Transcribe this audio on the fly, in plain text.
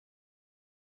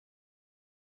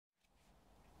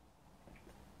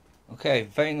Okay,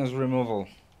 VANOS removal.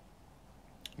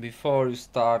 Before you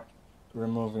start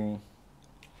removing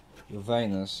your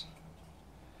VANOS,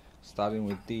 starting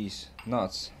with these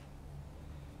nuts,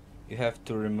 you have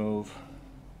to remove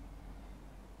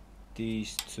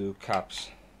these two caps.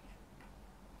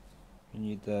 You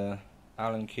need the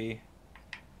Allen key.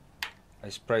 I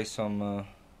sprayed some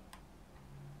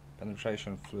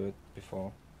penetration fluid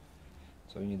before,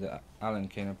 so you need the Allen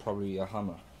key and probably a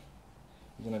hammer.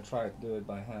 I'm gonna try to do it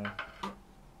by hand.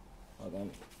 Hold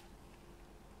on.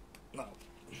 No.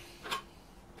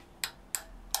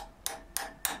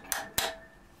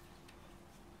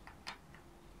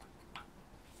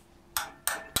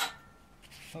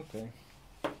 Okay.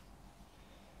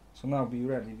 So now be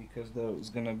ready, because there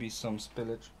is gonna be some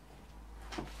spillage.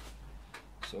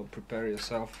 So prepare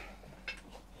yourself.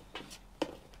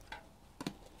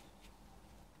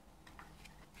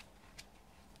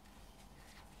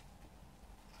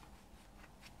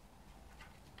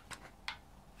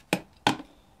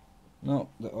 No,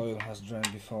 the oil has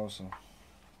drained before, so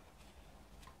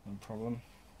no problem.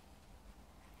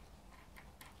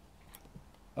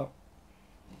 Oh.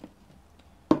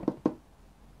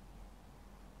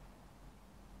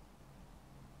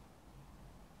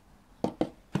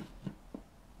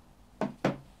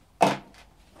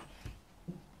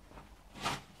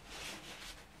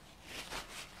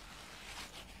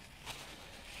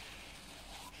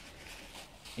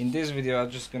 In this video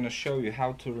I'm just gonna show you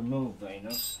how to remove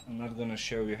VANOS. I'm not gonna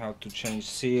show you how to change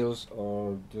seals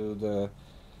or do the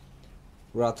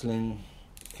rattling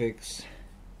fix.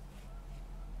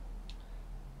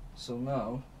 So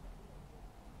now,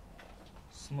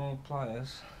 small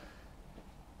pliers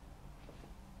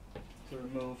to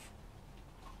remove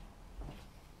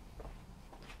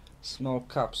small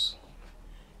caps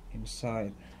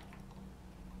inside.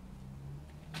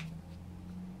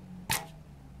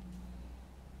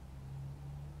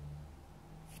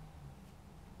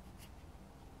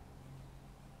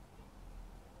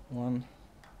 One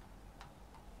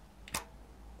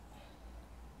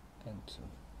and two.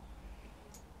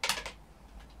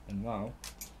 And now,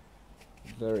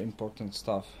 very important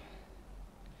stuff.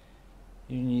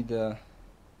 You need a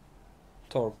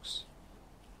Torx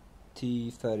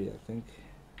T30, I think.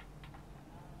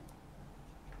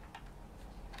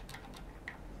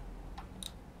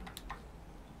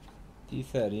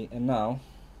 T30, and now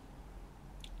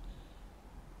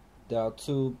there are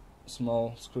two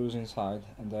small screws inside,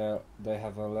 and they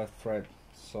have a left thread.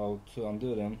 So to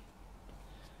undo them,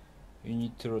 you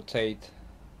need to rotate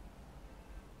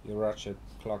your ratchet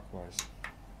clockwise,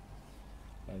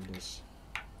 like this.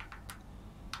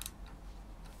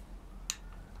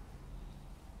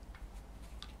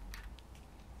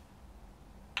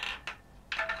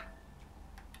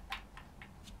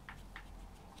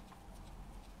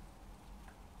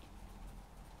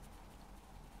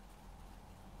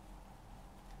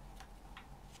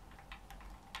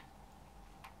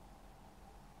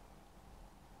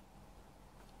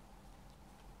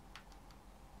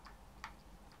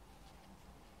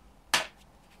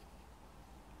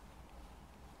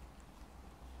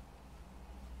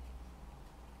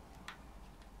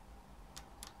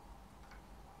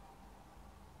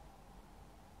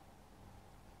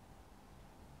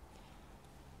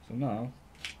 So now,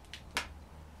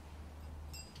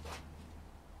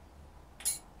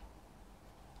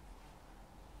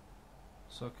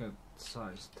 socket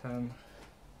size 10.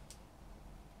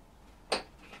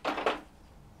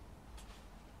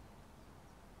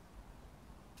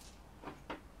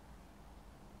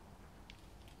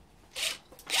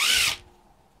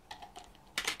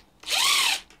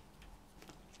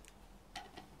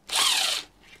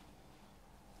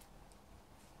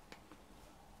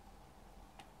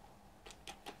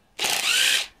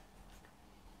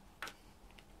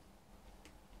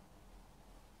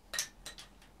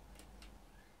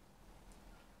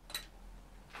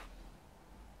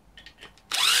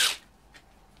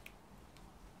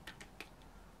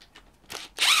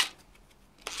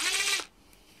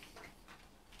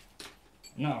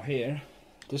 Now here,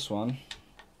 this one,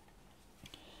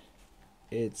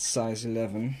 it's size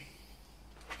 11.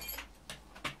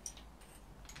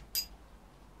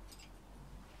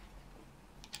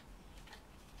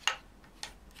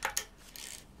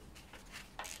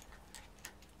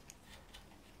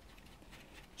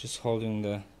 Just holding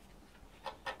the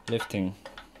lifting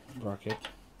bracket.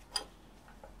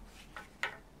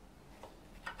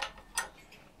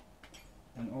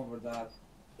 And over that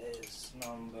is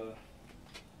number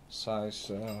size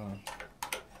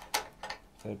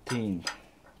 13.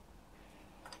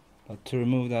 But to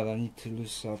remove that, I need to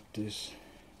loosen up this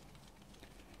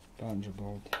banjo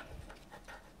bolt.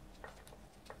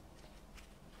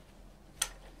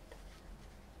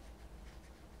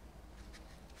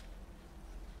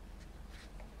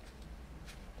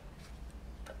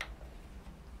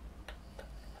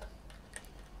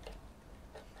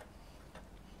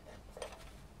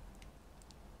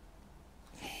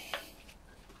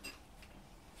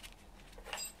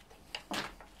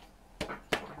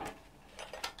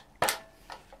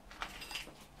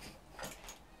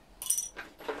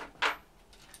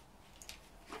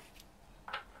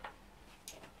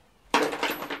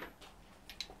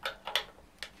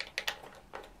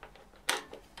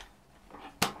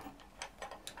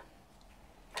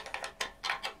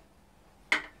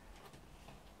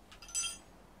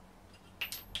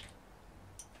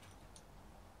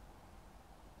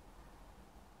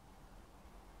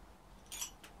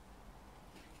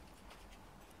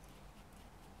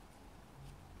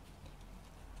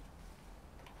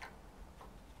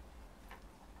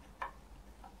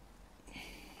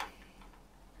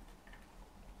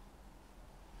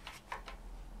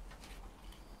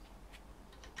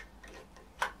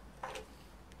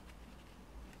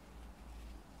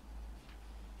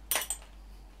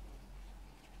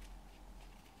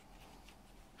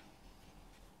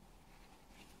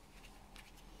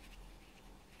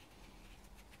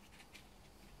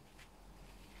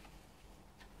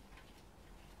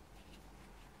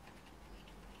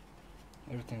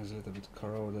 Everything is a little bit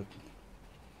corroded.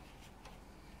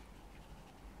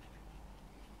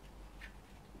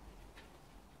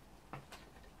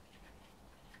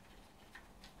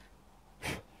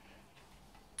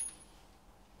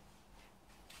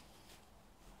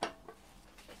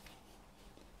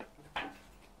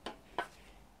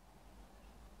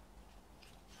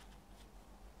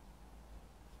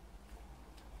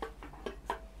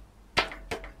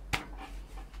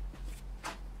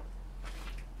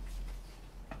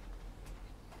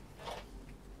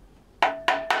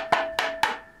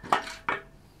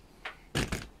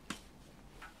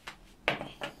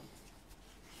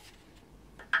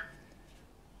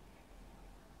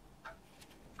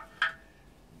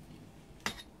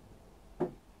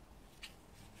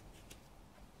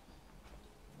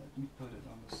 Let me put it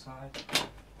on the side.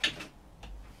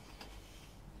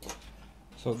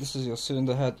 So this is your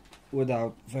cylinder head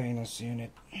without VANOS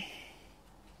unit.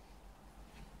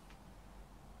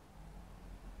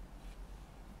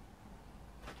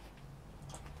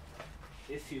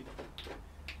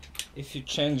 If you're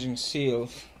changing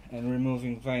seals and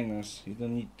removing VANOS, you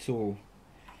don't need tool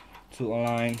to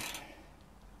align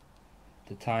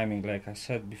the timing, like I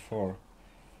said before.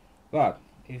 But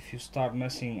if you start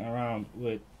messing around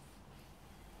with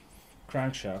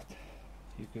crankshaft,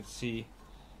 you could see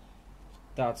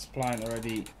that spline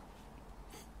already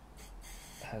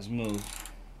has moved,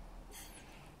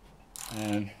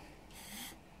 and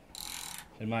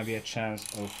there might be a chance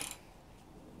of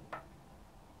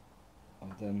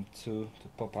them to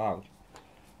pop out.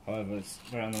 However, it's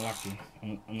very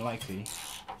unlikely.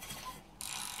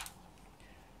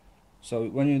 So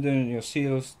when you're doing your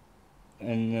seals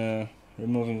and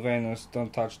removing VANOS,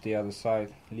 don't touch the other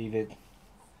side, leave it,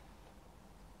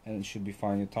 and it should be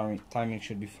fine. Your timing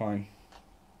should be fine.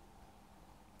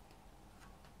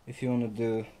 If you want to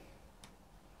do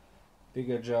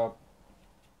bigger job,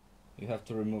 you have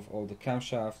to remove all the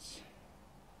camshafts.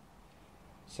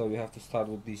 So you have to start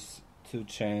with these two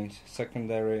chains,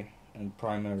 secondary and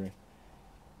primary.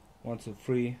 1, 2,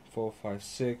 3, 4, 5,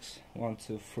 6, 1,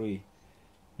 2, 3,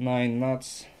 9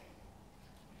 nuts,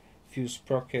 few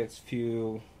sprockets,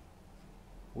 few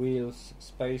wheels,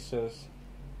 spacers,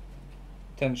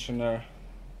 tensioner,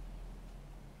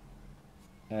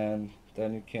 and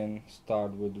then you can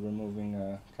start with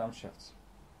removing camshafts.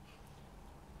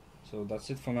 So that's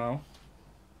it for now.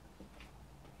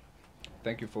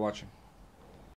 Thank you for watching.